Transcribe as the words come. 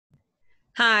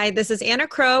Hi, this is Anna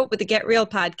Crowe with the Get Real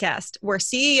podcast, where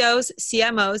CEOs,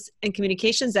 CMOs, and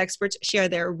communications experts share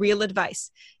their real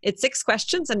advice. It's 6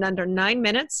 questions in under 9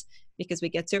 minutes because we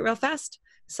get to it real fast.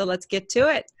 So let's get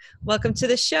to it. Welcome to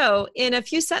the show. In a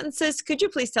few sentences, could you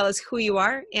please tell us who you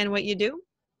are and what you do?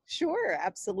 Sure,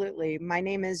 absolutely. My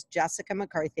name is Jessica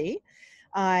McCarthy.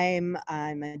 I'm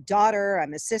a daughter,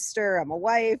 I'm a sister, I'm a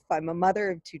wife, I'm a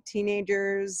mother of two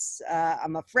teenagers,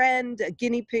 I'm a friend, a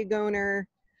guinea pig owner,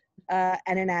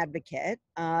 and an advocate.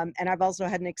 And I've also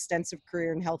had an extensive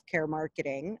career in healthcare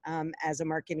marketing as a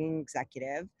marketing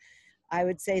executive. I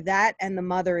would say that and the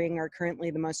mothering are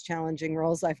currently the most challenging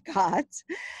roles I've got.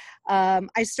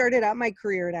 I started out my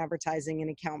career in advertising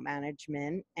and account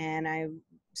management, and I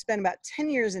spent about 10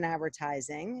 years in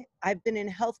advertising. I've been in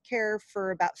healthcare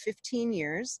for about 15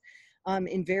 years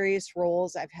in various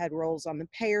roles. I've had roles on the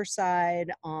payer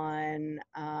side, on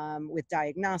with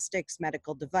diagnostics,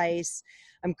 medical device.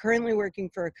 I'm currently working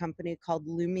for a company called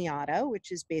Lumiata,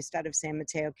 which is based out of San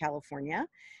Mateo, California,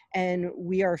 and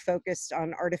we are focused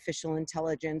on artificial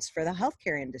intelligence for the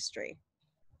healthcare industry.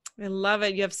 I love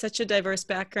it. You have such a diverse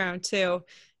background too.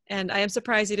 And I am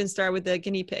surprised you didn't start with the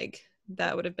guinea pig.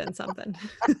 That would have been something.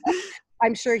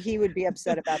 I'm sure he would be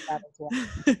upset about that as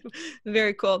well.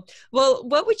 Very cool. Well,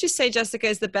 what would you say, Jessica,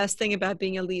 is the best thing about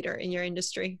being a leader in your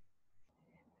industry?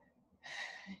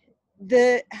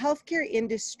 The healthcare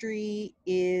industry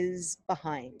is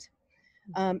behind.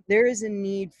 There is a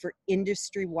need for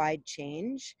industry-wide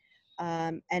change,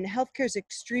 and healthcare is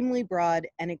extremely broad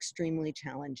and extremely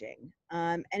challenging.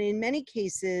 And in many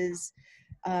cases,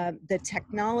 the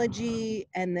technology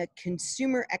and the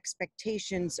consumer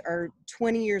expectations are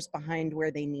 20 years behind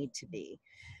where they need to be.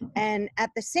 And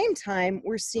at the same time,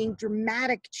 we're seeing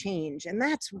dramatic change, and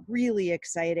that's really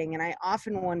exciting. And I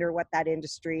often wonder what our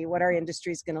industry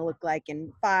is going to look like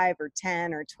in 5 or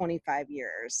 10 or 25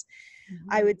 years.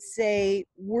 I would say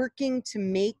working to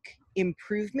make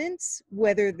improvements,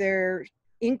 whether they're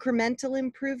incremental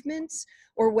improvements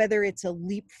or whether it's a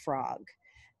leapfrog.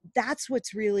 That's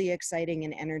what's really exciting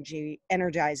and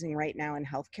energizing right now in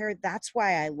healthcare. That's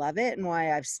why I love it and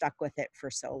why I've stuck with it for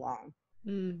so long.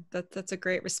 That's a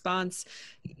great response.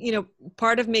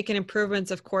 Part of making improvements,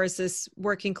 of course, is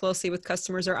working closely with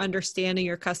customers or understanding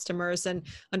your customers and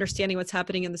understanding what's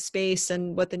happening in the space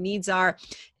and what the needs are.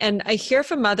 And I hear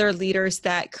from other leaders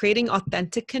that creating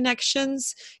authentic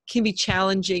connections can be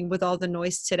challenging with all the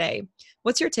noise today.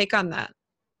 What's your take on that?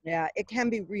 Yeah, it can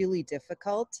be really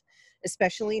difficult,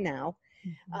 especially now.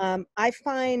 I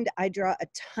find I draw a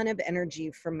ton of energy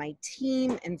from my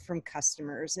team and from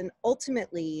customers. And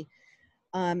ultimately,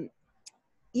 um,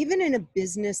 even in a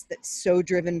business that's so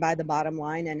driven by the bottom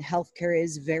line, and healthcare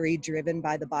is very driven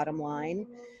by the bottom line,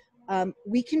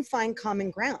 we can find common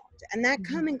ground. And that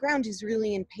common ground is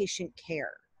really in patient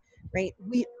care, right?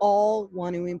 We all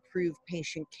want to improve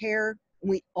patient care.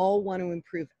 We all want to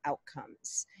improve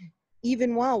outcomes,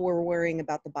 even while we're worrying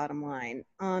about the bottom line.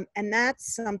 And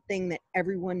that's something that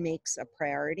everyone makes a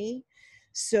priority.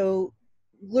 So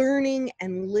learning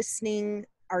and listening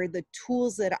are the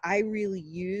tools that I really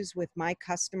use with my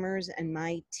customers and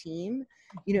my team.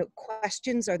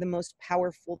 Questions are the most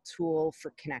powerful tool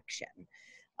for connection.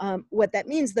 What that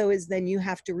means, though, is then you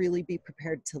have to really be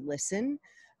prepared to listen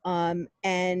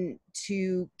and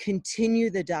to continue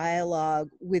the dialogue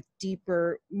with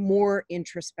deeper, more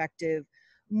introspective,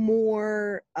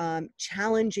 more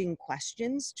challenging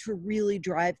questions to really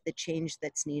drive the change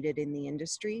that's needed in the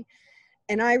industry.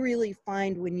 And I really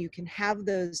find when you can have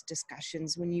those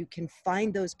discussions, when you can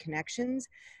find those connections,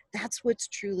 that's what's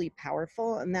truly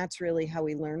powerful. And that's really how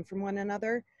we learn from one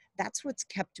another. That's what's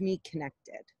kept me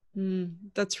connected.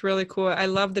 That's really cool. I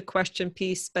love the question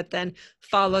piece, but then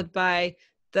followed by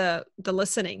the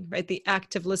listening, right? The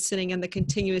active listening and the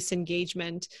continuous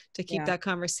engagement to keep Yeah. that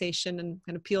conversation and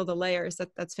kind of peel the layers.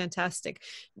 That's fantastic.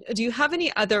 Do you have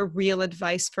any other real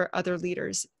advice for other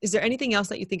leaders? Is there anything else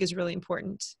that you think is really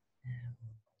important?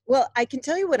 Well, I can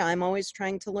tell you what I'm always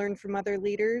trying to learn from other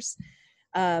leaders.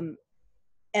 Um,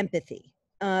 Empathy.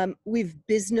 We've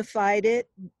businessified it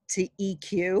to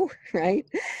EQ, right?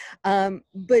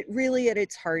 But really at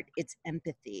its heart, it's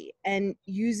empathy and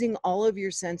using all of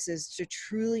your senses to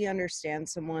truly understand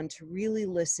someone, to really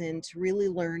listen, to really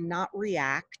learn, not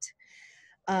react.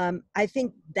 I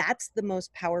think that's the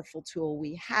most powerful tool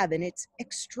we have, and it's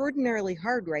extraordinarily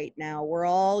hard right now. We're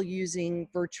all using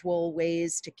virtual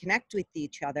ways to connect with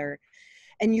each other,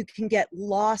 and you can get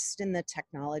lost in the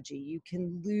technology. You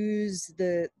can lose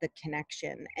the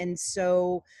connection. And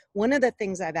so one of the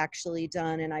things I've actually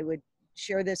done, and I would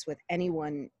share this with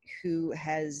anyone who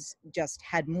has just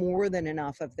had more than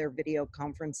enough of their video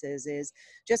conferences, is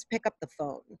just pick up the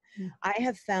phone. I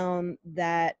have found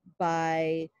that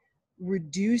by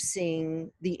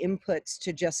reducing the inputs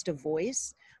to just a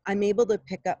voice, I'm able to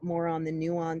pick up more on the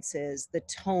nuances, the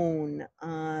tone,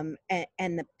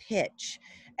 and the pitch,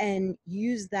 and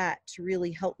use that to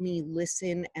really help me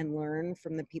listen and learn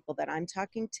from the people that I'm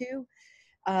talking to.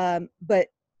 But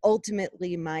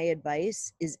ultimately, my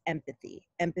advice is empathy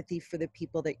for the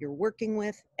people that you're working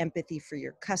with, empathy for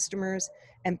your customers,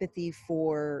 empathy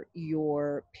for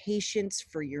your patients,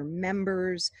 for your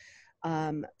members,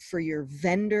 for your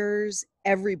vendors,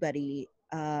 everybody.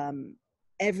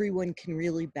 Everyone can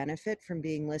really benefit from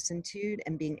being listened to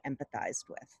and being empathized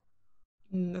with.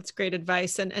 That's great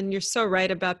advice. And you're so right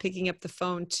about picking up the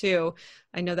phone too.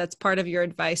 I know that's part of your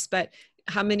advice, but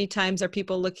how many times are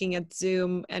people looking at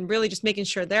Zoom and really just making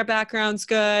sure their background's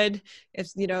good?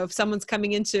 If someone's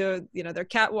coming into, their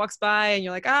cat walks by and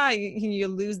you're like, you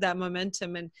lose that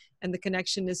momentum, and the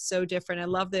connection is so different. I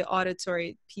love the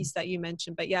auditory piece that you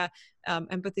mentioned, but yeah,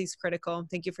 empathy is critical.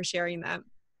 Thank you for sharing that.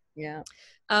 Yeah.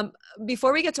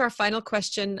 Before we get to our final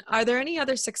question, are there any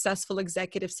other successful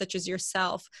executives such as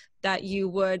yourself that you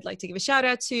would like to give a shout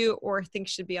out to or think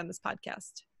should be on this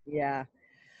podcast? Yeah.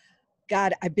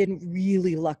 God, I've been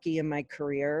really lucky in my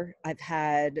career. I've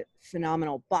had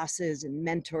phenomenal bosses and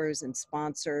mentors and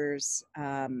sponsors,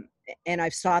 and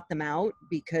I've sought them out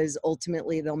because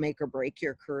ultimately they'll make or break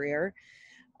your career.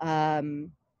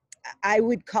 I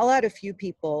would call out a few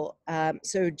people.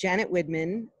 So Janet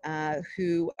Widman,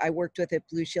 who I worked with at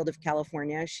Blue Shield of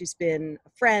California, she's been a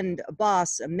friend, a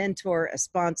boss, a mentor, a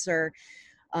sponsor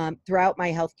throughout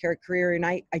my healthcare career. And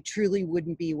I truly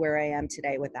wouldn't be where I am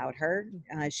today without her.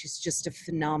 She's just a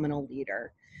phenomenal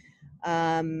leader.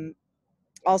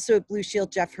 Also at Blue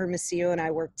Shield, Jeff Hermosillo and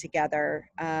I worked together.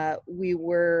 We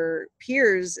were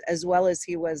peers as well as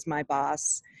he was my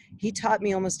boss. He taught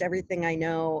me almost everything I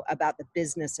know about the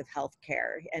business of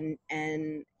healthcare,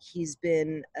 and he's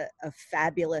been a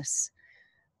fabulous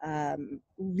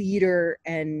leader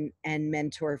and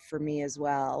mentor for me as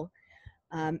well.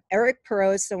 Eric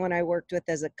Perot is someone I worked with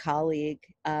as a colleague.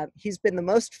 He's been the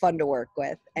most fun to work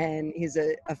with, and he's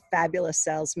a fabulous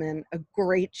salesman, a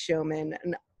great showman,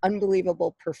 an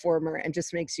unbelievable performer, and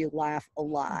just makes you laugh a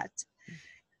lot.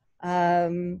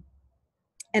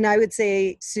 And I would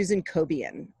say Susan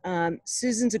Cobian.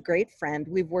 Susan's a great friend.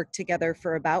 We've worked together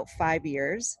for about 5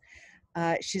 years.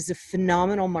 She's a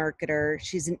phenomenal marketer.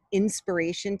 She's an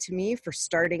inspiration to me for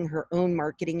starting her own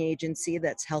marketing agency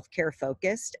that's healthcare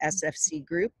focused, SFC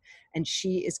Group, and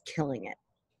she is killing it.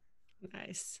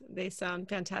 Nice. They sound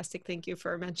fantastic. Thank you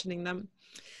for mentioning them.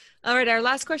 All right. Our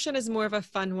last question is more of a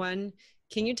fun one.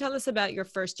 Can you tell us about your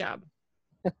first job?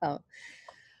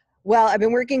 Well, I've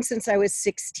been working since I was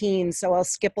 16, so I'll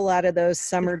skip a lot of those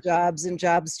summer jobs and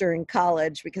jobs during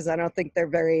college because I don't think they're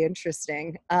very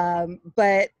interesting.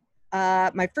 But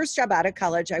my first job out of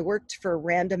college, I worked for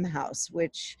Random House,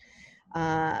 which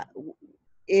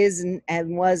is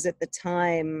and was at the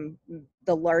time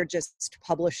the largest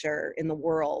publisher in the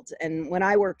world. And when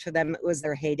I worked for them, it was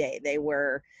their heyday. They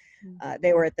were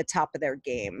at the top of their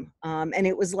game. And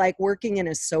it was like working in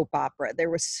a soap opera.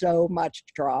 There was so much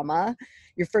drama.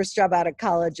 Your first job out of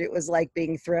college, it was like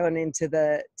being thrown into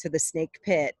the snake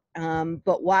pit.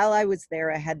 But while I was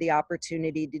there, I had the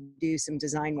opportunity to do some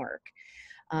design work.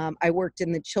 I worked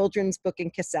in the children's book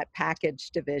and cassette package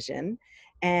division,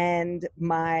 and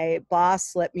my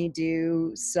boss let me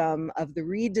do some of the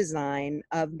redesign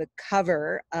of the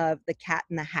cover of The Cat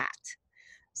in the Hat.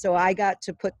 So I got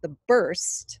to put the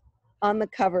burst on the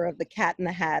cover of The Cat in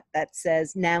the Hat that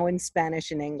says now in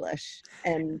Spanish and English.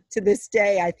 And to this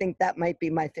day, I think that might be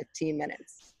my 15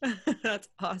 minutes. That's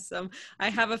awesome. I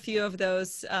have a few of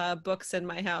those books in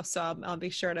my house, so I'll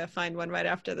be sure to find one right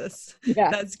after this.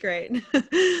 Yeah. That's great.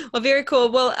 Well, very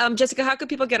cool. Well, Jessica, how can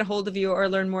people get a hold of you or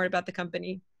learn more about the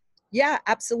company? Yeah,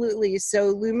 absolutely.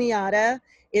 So Lumiata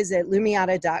is at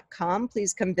lumiata.com.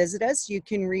 Please come visit us. You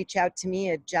can reach out to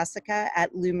me at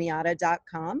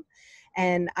jessica@lumiata.com.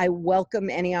 And I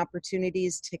welcome any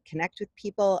opportunities to connect with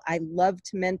people. I love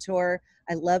to mentor.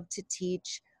 I love to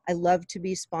teach. I love to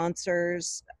be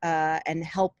sponsors and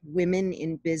help women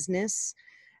in business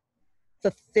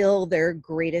fulfill their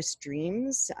greatest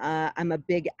dreams. I'm a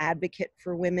big advocate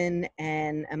for women,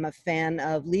 and I'm a fan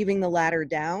of leaving the ladder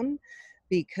down,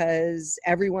 because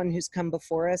everyone who's come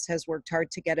before us has worked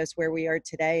hard to get us where we are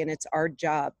today, and it's our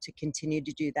job to continue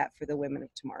to do that for the women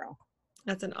of tomorrow.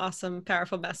 That's an awesome,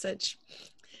 powerful message.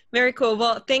 Very cool.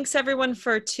 Well, thanks everyone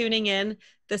for tuning in.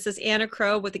 This is Anna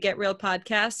Crowe with the Get Real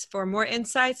podcast. For more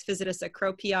insights, visit us at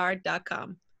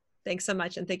crowepr.com. Thanks so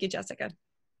much. And thank you, Jessica.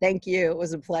 Thank you. It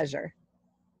was a pleasure.